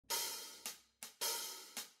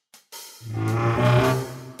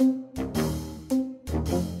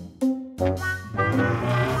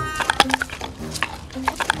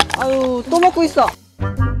아유, 또 먹고 있어.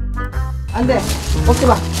 안 돼. 먹지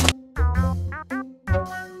마.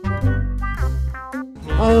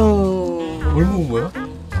 아유. 뭘 먹은 거야?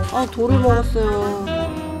 아, 돌을 먹었어요.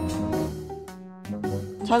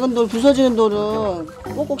 작은 돌, 부서지는 돌은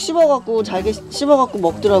꼭꼭 씹어갖고, 잘게 씹어갖고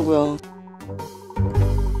먹더라고요.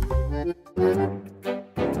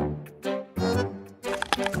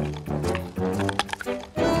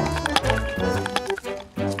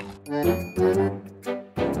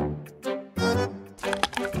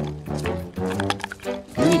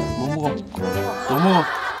 뭐 먹어? 뭐 먹어?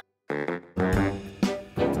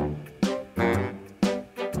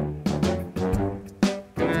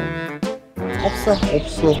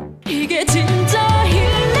 없어. 이게 진짜 힘이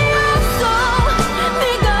없어.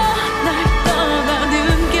 네가 날 떠나는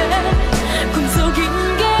게 꿈속인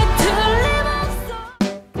게 틀림없어.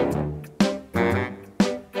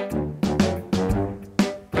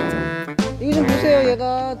 이거 좀 보세요.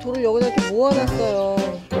 얘가 돌을 여기다 이렇게 모아놨어요.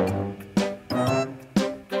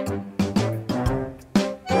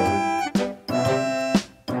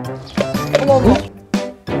 어머.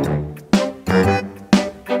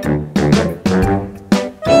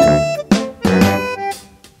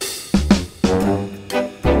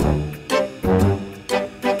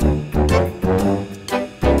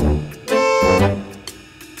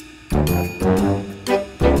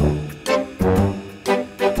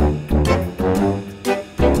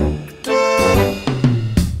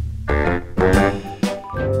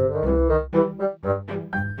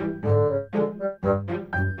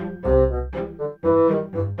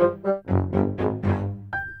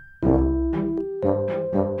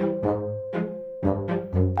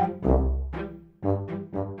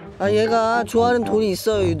 아, 얘가 좋아하는 돌이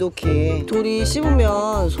있어요. 유독히 돌이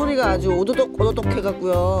씹으면 소리가 아주 오도독 오도독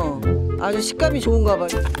해갖고요, 아주 식감이 좋은가 봐요.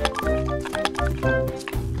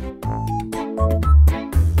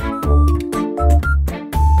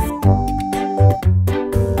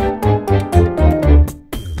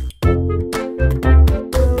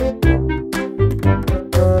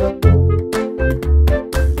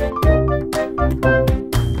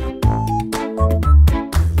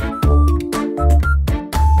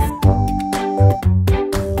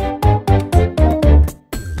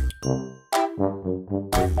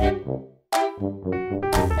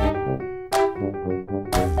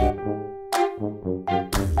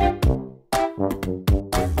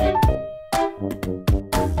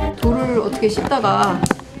 돌을 어떻게 씹다가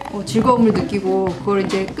즐거움을 느끼고 그걸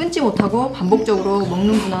이제 끊지 못하고 반복적으로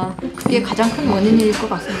먹는구나. 그게 가장 큰 원인일 것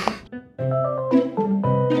같습니다.